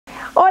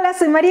Hola,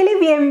 soy Marielly y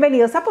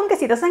bienvenidos a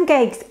Ponquecitos and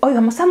Cakes. Hoy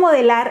vamos a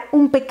modelar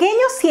un pequeño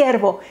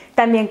ciervo,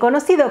 también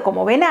conocido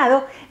como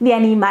venado, de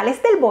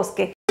animales del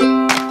bosque.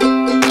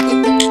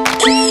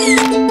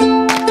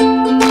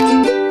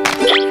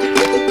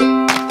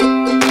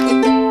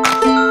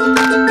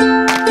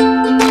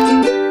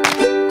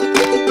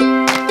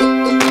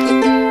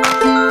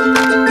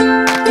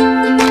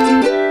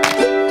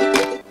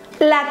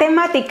 La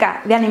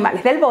temática de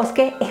animales del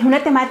bosque es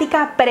una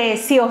temática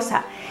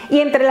preciosa y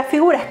entre las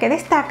figuras que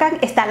destacan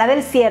está la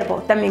del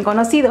ciervo, también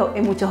conocido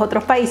en muchos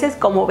otros países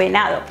como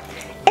venado.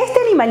 Este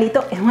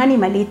animalito es un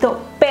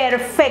animalito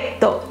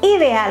perfecto,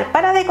 ideal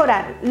para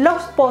decorar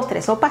los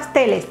postres o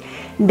pasteles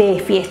de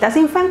fiestas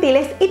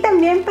infantiles y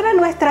también para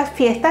nuestras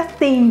fiestas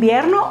de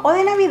invierno o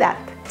de Navidad.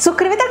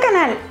 Suscríbete al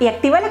canal y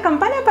activa la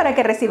campana para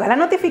que recibas la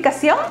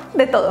notificación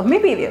de todos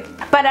mis vídeos.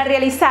 Para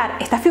realizar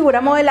esta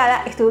figura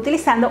modelada estoy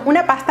utilizando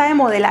una pasta de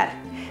modelar.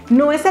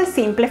 No es el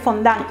simple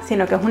fondant,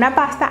 sino que es una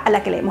pasta a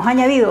la que le hemos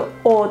añadido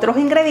otros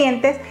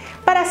ingredientes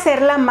para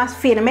hacerla más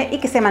firme y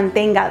que se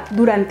mantenga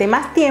durante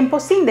más tiempo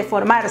sin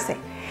deformarse.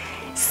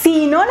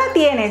 Si no la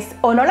tienes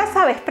o no la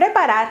sabes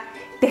preparar,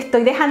 te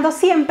estoy dejando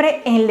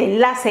siempre el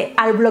enlace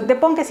al blog de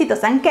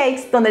Ponquecitos and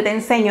Cakes, donde te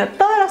enseño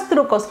todos los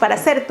trucos para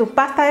hacer tu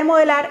pasta de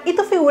modelar y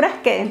tus figuras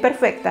queden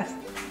perfectas.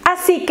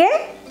 Así que,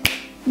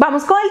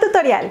 ¡vamos con el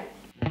tutorial!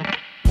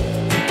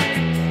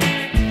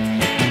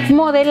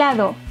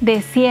 Modelado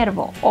de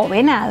ciervo o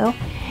venado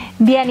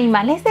de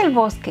animales del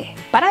bosque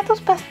para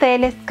tus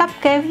pasteles,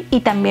 cupcakes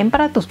y también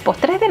para tus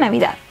postres de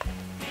Navidad.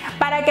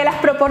 Para que las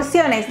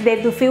proporciones de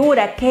tu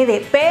figura quede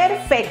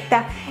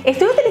perfecta,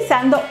 estoy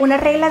utilizando una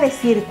regla de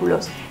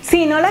círculos.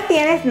 Si no la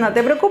tienes, no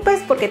te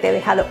preocupes porque te he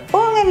dejado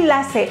un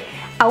enlace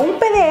a un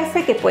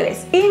PDF que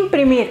puedes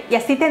imprimir y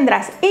así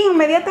tendrás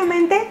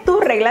inmediatamente tu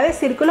regla de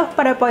círculos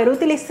para poder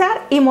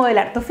utilizar y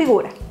modelar tu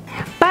figura.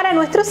 Para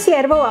nuestro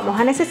ciervo vamos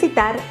a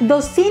necesitar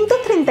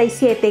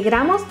 237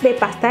 gramos de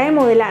pasta de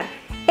modelar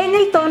en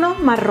el tono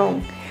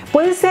marrón.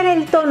 Puede ser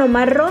el tono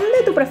marrón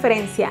de tu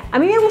preferencia. A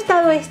mí me ha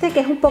gustado este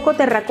que es un poco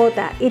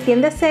terracota y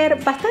tiende a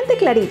ser bastante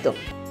clarito.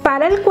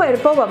 Para el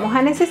cuerpo vamos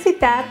a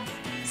necesitar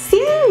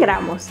 100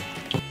 gramos.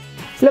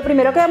 Lo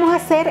primero que vamos a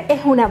hacer es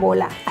una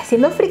bola.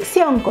 Haciendo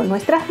fricción con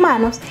nuestras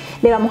manos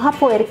le vamos a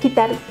poder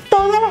quitar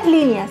todas las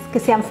líneas que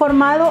se han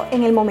formado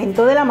en el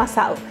momento del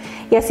amasado.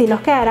 Y así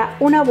nos quedará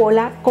una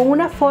bola con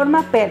una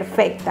forma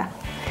perfecta.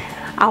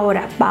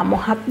 Ahora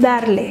vamos a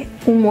darle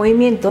un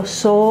movimiento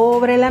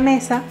sobre la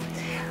mesa,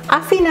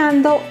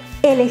 afinando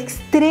el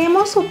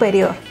extremo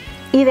superior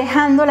y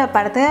dejando la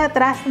parte de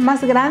atrás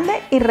más grande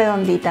y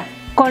redondita.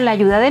 Con la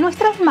ayuda de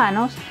nuestras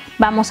manos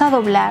vamos a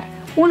doblar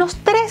unos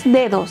 3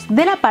 dedos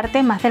de la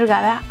parte más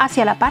delgada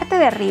hacia la parte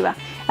de arriba,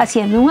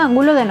 haciendo un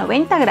ángulo de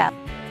 90 grados.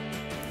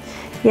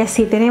 Y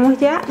así tenemos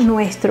ya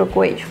nuestro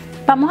cuello.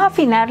 Vamos a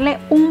afinarle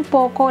un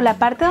poco la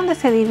parte donde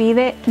se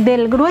divide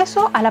del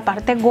grueso a la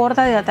parte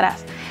gorda de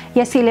atrás.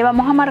 Y así le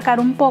vamos a marcar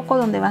un poco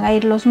donde van a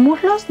ir los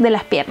muslos de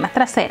las piernas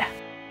traseras.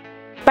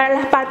 Para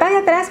las patas de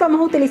atrás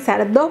vamos a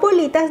utilizar dos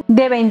bolitas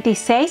de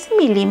 26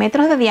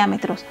 milímetros de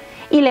diámetro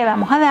y le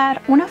vamos a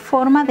dar una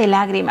forma de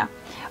lágrima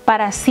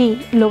para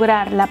así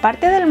lograr la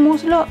parte del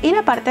muslo y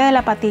la parte de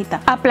la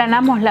patita.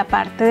 Aplanamos la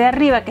parte de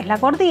arriba que es la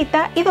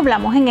gordita y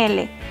doblamos en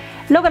L,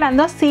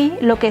 logrando así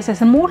lo que es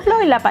el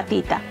muslo y la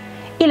patita.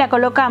 Y la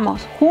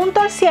colocamos junto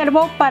al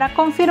ciervo para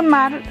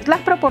confirmar las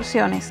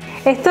proporciones.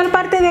 Esta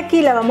parte de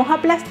aquí la vamos a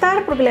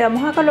aplastar porque le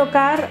vamos a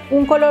colocar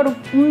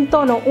un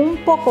tono un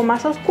poco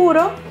más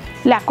oscuro.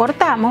 La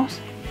cortamos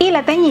y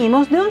la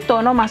teñimos de un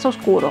tono más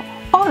oscuro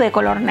o de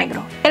color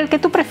negro, el que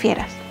tú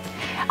prefieras.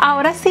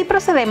 Ahora sí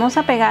procedemos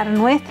a pegar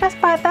nuestras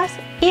patas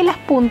y las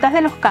puntas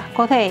de los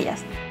cascos de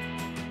ellas.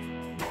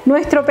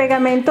 Nuestro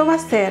pegamento va a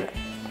ser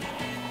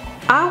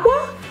agua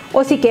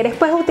o si quieres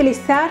puedes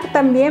utilizar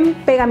también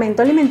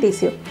pegamento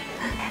alimenticio.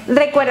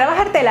 Recuerda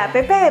bajarte la app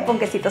de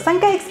Ponquecitos and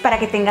Cakes para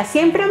que tengas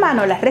siempre a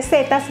mano las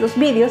recetas, los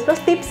vídeos, los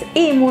tips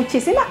y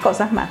muchísimas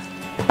cosas más.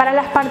 Para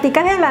las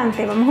particas de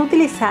adelante vamos a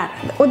utilizar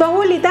dos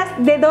bolitas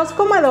de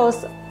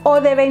 2,2 o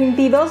de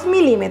 22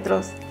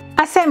 milímetros.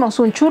 Hacemos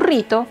un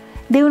churrito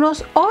de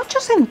unos 8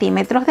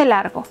 centímetros de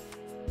largo.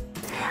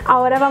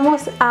 Ahora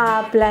vamos a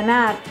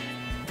aplanar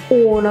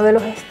uno de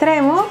los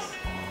extremos,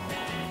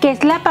 que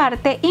es la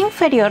parte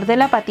inferior de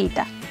la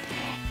patita,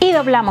 y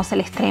doblamos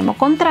el extremo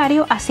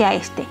contrario hacia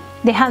este,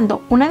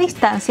 dejando una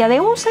distancia de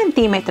 1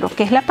 centímetro,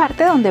 que es la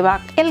parte donde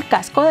va el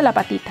casco de la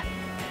patita,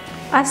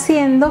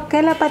 haciendo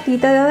que la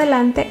patita de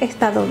adelante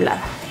está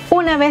doblada.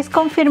 Una vez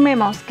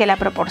confirmemos que la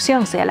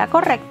proporción sea la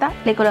correcta,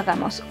 le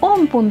colocamos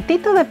un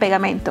puntito de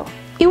pegamento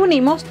y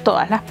unimos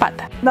todas las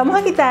patas. Vamos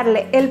a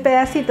quitarle el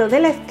pedacito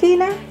de la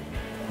esquina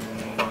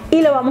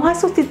y lo vamos a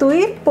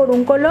sustituir por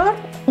un color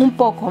un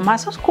poco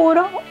más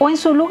oscuro o en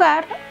su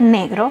lugar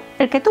negro,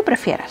 el que tú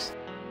prefieras.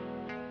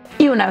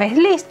 Y una vez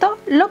listo,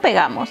 lo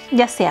pegamos,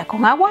 ya sea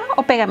con agua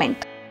o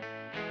pegamento.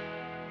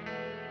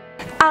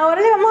 Ahora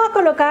le vamos a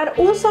colocar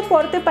un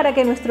soporte para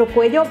que nuestro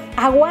cuello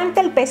aguante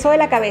el peso de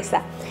la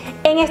cabeza.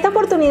 En esta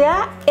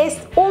oportunidad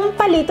es un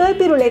palito de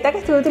piruleta que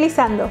estoy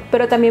utilizando,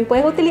 pero también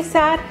puedes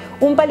utilizar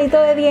un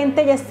palito de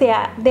diente, ya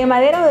sea de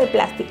madera o de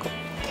plástico.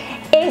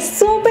 Es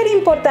súper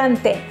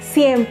importante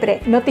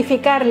siempre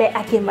notificarle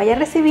a quien vaya a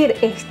recibir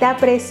esta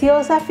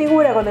preciosa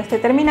figura cuando esté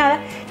terminada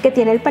que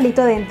tiene el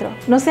palito dentro,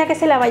 no sea que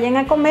se la vayan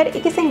a comer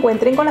y que se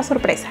encuentren con la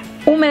sorpresa.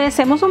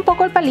 Humedecemos un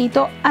poco el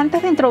palito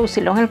antes de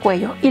introducirlo en el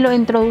cuello y lo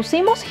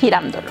introducimos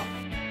girándolo.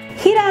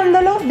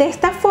 Girándolo de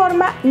esta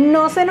forma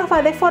no se nos va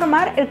a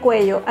deformar el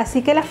cuello,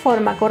 así que la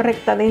forma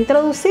correcta de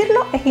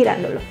introducirlo es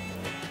girándolo.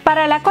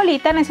 Para la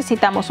colita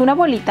necesitamos una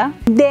bolita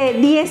de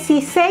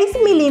 16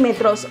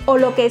 milímetros o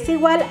lo que es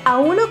igual a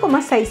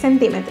 1,6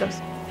 centímetros.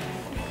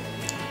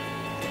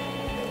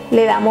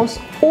 Le damos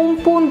un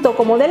punto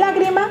como de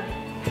lágrima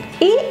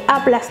y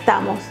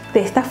aplastamos.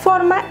 De esta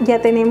forma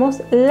ya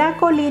tenemos la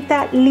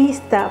colita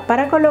lista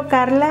para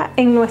colocarla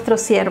en nuestro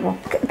ciervo.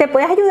 Te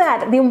puedes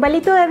ayudar de un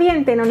palito de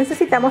diente, no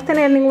necesitamos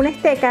tener ninguna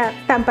esteca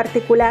tan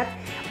particular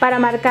para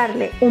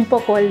marcarle un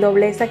poco el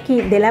doblez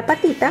aquí de la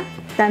patita,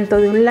 tanto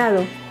de un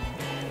lado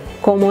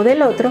como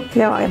del otro.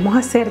 Le vamos a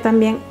hacer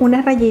también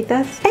unas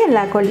rayitas en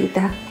la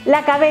colita.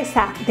 La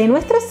cabeza de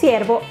nuestro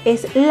ciervo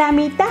es la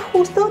mitad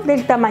justo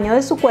del tamaño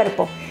de su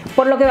cuerpo,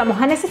 por lo que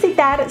vamos a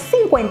necesitar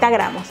 50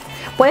 gramos.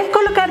 Puedes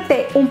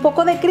colocarte un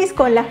poco de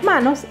crisco en las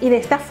manos y de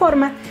esta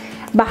forma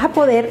vas a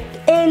poder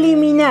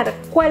eliminar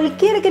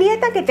cualquier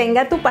grieta que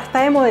tenga tu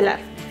pasta de modelar.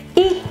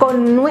 Y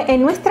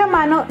en nuestra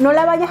mano no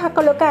la vayas a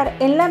colocar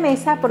en la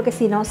mesa porque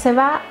si no se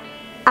va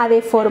a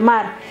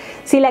deformar.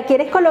 Si la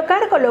quieres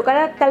colocar,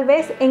 colócala tal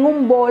vez en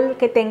un bol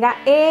que tenga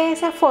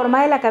esa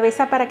forma de la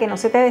cabeza para que no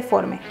se te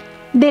deforme.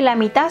 De la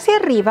mitad hacia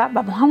arriba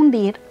vamos a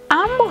hundir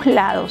ambos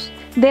lados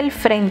del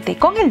frente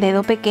con el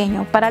dedo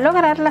pequeño para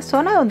lograr la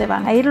zona donde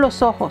van a ir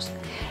los ojos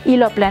y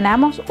lo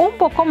aplanamos un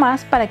poco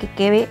más para que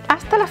quede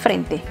hasta la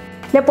frente.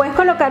 Le puedes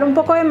colocar un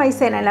poco de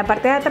maicena en la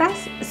parte de atrás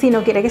si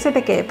no quieres que se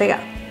te quede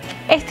pegado.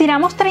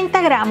 Estiramos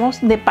 30 gramos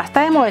de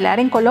pasta de modelar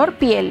en color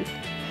piel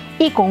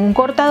y con un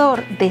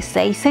cortador de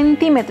 6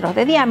 centímetros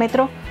de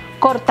diámetro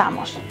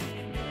cortamos.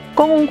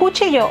 Con un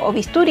cuchillo o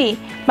bisturí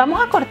vamos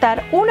a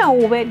cortar una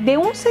V de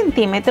 1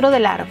 centímetro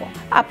de largo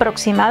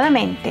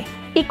aproximadamente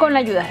y con la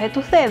ayuda de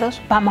tus dedos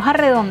vamos a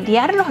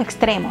redondear los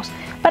extremos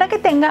para que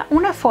tenga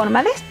una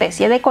forma de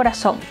especie de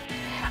corazón.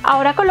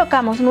 Ahora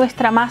colocamos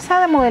nuestra masa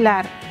de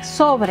modelar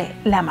sobre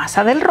la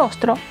masa del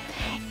rostro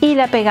y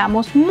la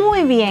pegamos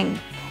muy bien,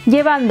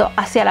 llevando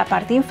hacia la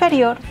parte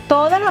inferior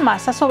toda la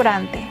masa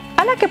sobrante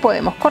a la que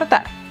podemos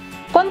cortar.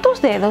 Con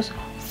tus dedos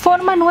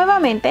forma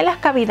nuevamente las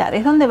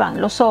cavidades donde van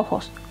los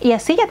ojos y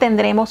así ya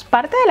tendremos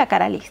parte de la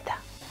cara lista.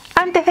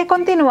 Antes de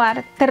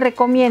continuar, te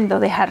recomiendo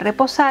dejar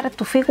reposar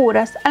tus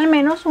figuras al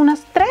menos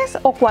unas 3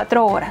 o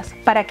 4 horas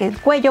para que el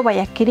cuello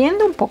vaya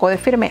adquiriendo un poco de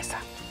firmeza.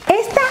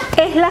 Esta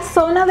es la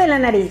zona de la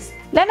nariz.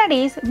 La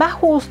nariz va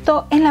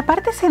justo en la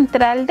parte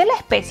central de la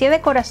especie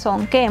de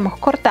corazón que hemos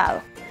cortado.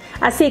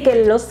 Así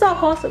que los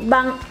ojos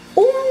van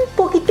un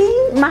poquitín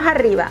más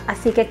arriba.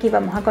 Así que aquí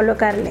vamos a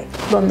colocarle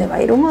donde va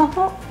a ir un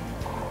ojo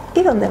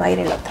y donde va a ir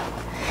el otro.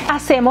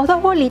 Hacemos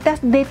dos bolitas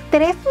de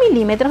 3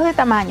 milímetros de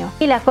tamaño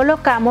y la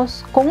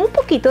colocamos con un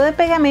poquito de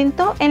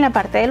pegamento en la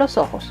parte de los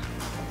ojos.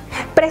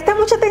 Presta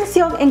mucha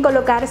atención en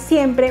colocar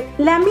siempre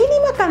la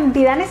mínima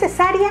cantidad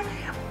necesaria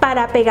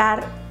para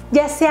pegar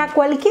ya sea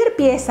cualquier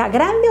pieza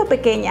grande o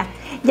pequeña,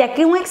 ya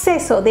que un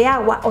exceso de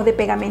agua o de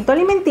pegamento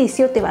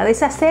alimenticio te va a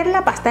deshacer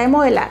la pasta de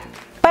modelar.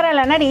 Para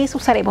la nariz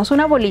usaremos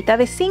una bolita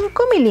de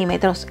 5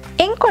 milímetros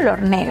en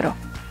color negro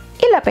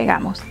y la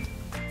pegamos.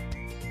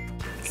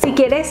 Si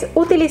quieres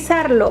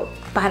utilizarlo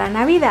para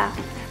Navidad,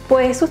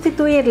 puedes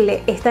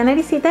sustituirle esta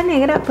naricita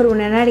negra por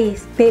una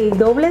nariz del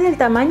doble del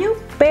tamaño,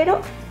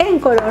 pero en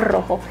color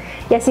rojo.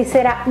 Y así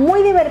será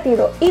muy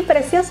divertido y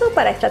precioso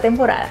para esta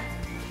temporada.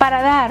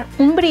 Para dar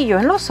un brillo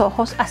en los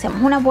ojos,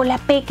 hacemos una bola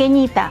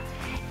pequeñita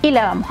y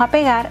la vamos a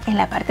pegar en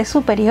la parte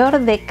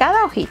superior de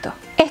cada ojito.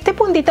 Este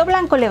puntito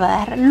blanco le va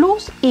a dar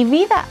luz y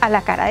vida a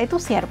la cara de tu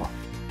ciervo.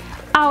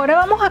 Ahora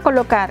vamos a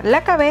colocar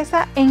la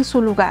cabeza en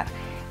su lugar,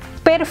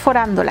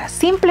 perforándola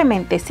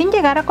simplemente sin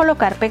llegar a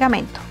colocar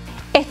pegamento.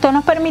 Esto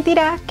nos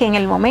permitirá que en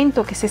el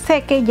momento que se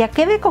seque ya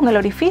quede con el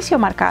orificio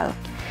marcado.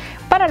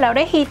 Para la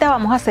orejita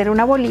vamos a hacer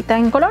una bolita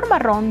en color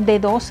marrón de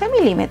 12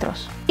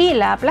 milímetros y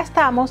la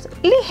aplastamos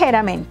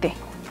ligeramente.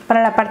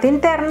 Para la parte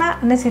interna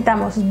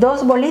necesitamos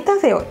dos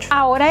bolitas de 8.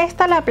 Ahora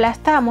esta la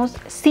aplastamos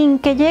sin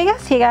que llegue a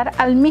llegar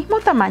al mismo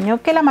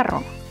tamaño que la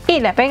marrón y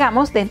la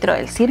pegamos dentro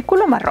del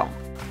círculo marrón.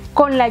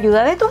 Con la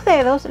ayuda de tus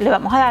dedos le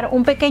vamos a dar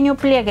un pequeño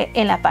pliegue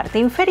en la parte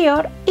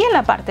inferior y en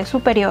la parte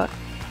superior,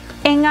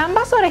 en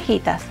ambas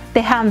orejitas,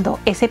 dejando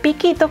ese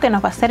piquito que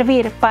nos va a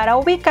servir para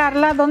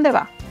ubicarla donde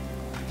va.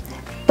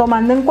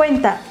 Tomando en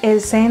cuenta el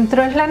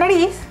centro es la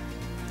nariz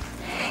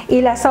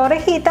y las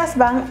orejitas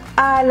van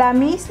a la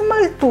misma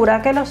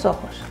altura que los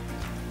ojos.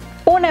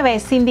 Una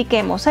vez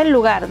indiquemos el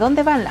lugar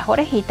donde van las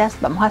orejitas,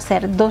 vamos a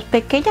hacer dos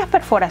pequeñas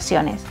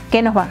perforaciones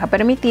que nos van a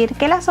permitir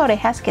que las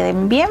orejas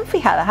queden bien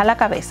fijadas a la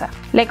cabeza.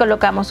 Le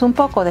colocamos un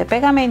poco de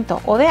pegamento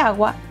o de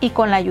agua y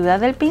con la ayuda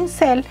del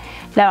pincel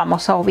la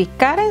vamos a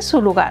ubicar en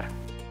su lugar.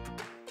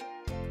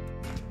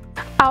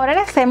 Ahora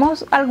le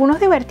hacemos algunos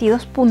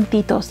divertidos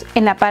puntitos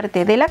en la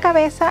parte de la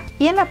cabeza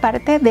y en la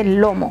parte del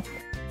lomo.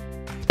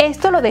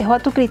 Esto lo dejo a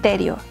tu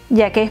criterio,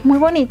 ya que es muy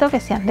bonito que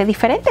sean de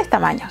diferentes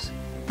tamaños.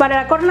 Para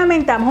la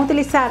cornamenta vamos a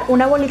utilizar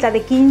una bolita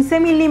de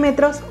 15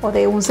 milímetros o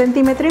de 1,5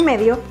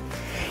 centímetros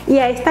y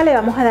a esta le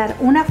vamos a dar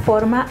una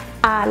forma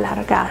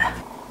alargada.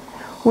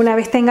 Una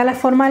vez tenga la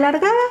forma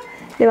alargada,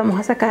 le vamos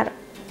a sacar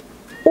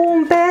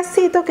un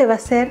pedacito que va a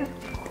ser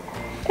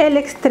el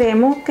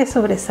extremo que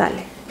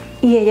sobresale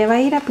y ella va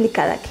a ir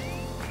aplicada aquí.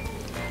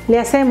 Le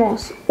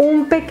hacemos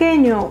un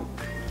pequeño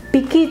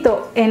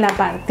piquito en la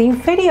parte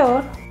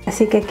inferior,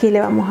 así que aquí le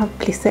vamos a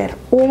hacer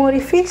un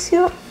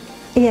orificio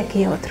y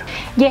aquí otro.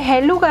 Y es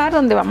el lugar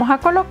donde vamos a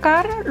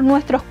colocar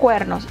nuestros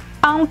cuernos,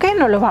 aunque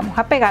no los vamos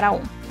a pegar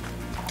aún.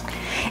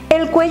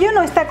 El cuello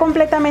no está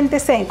completamente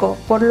seco,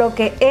 por lo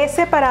que he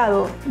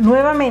separado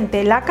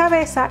nuevamente la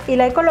cabeza y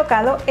la he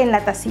colocado en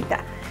la tacita.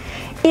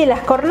 Y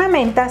las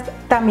cornamentas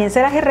también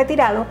se las he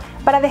retirado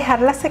para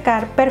dejarlas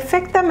secar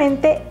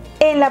perfectamente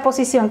en la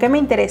posición que me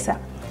interesa.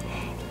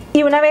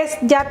 Y una vez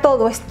ya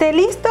todo esté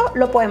listo,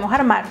 lo podemos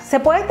armar.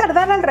 Se puede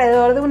tardar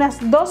alrededor de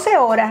unas 12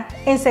 horas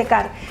en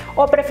secar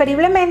o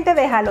preferiblemente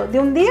déjalo de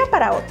un día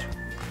para otro.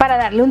 Para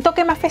darle un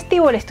toque más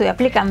festivo le estoy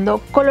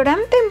aplicando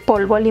colorante en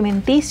polvo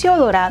alimenticio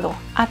dorado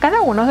a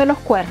cada uno de los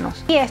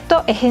cuernos. Y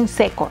esto es en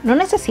seco, no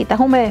necesitas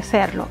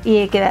humedecerlo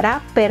y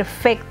quedará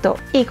perfecto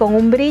y con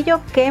un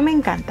brillo que me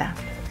encanta.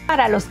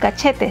 Para los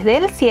cachetes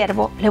del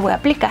ciervo le voy a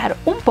aplicar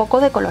un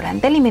poco de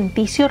colorante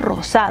alimenticio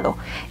rosado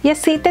y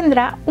así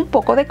tendrá un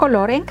poco de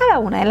color en cada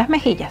una de las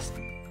mejillas.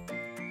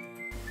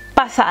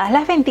 Pasadas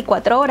las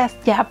 24 horas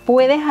ya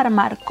puedes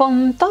armar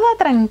con toda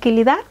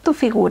tranquilidad tu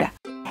figura.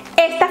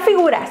 Esta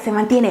figura se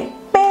mantiene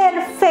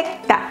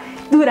perfecta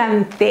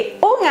durante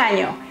un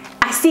año,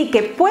 así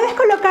que puedes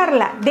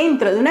colocarla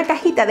dentro de una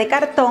cajita de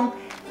cartón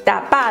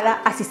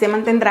tapada, así se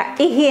mantendrá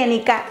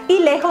higiénica y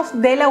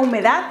lejos de la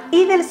humedad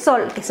y del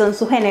sol, que son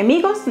sus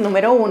enemigos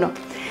número uno.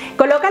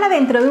 Colócala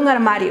dentro de un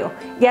armario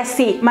y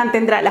así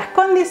mantendrá las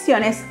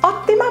condiciones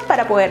óptimas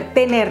para poder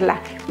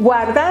tenerla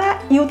guardada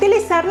y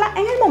utilizarla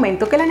en el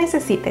momento que la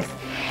necesites.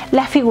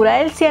 La figura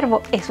del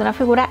ciervo es una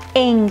figura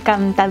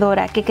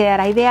encantadora que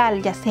quedará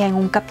ideal ya sea en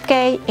un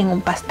cupcake, en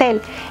un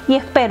pastel, y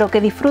espero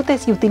que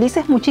disfrutes y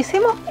utilices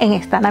muchísimo en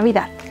esta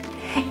Navidad.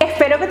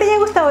 Espero que te haya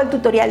gustado el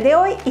tutorial de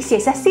hoy y si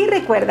es así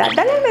recuerda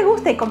darle al me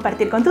gusta y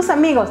compartir con tus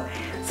amigos.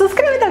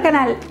 Suscríbete al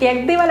canal y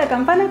activa la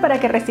campana para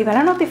que reciba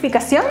la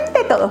notificación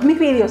de todos mis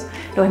vídeos.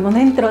 Nos vemos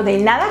dentro de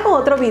nada con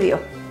otro vídeo.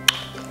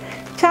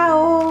 ¡Chao!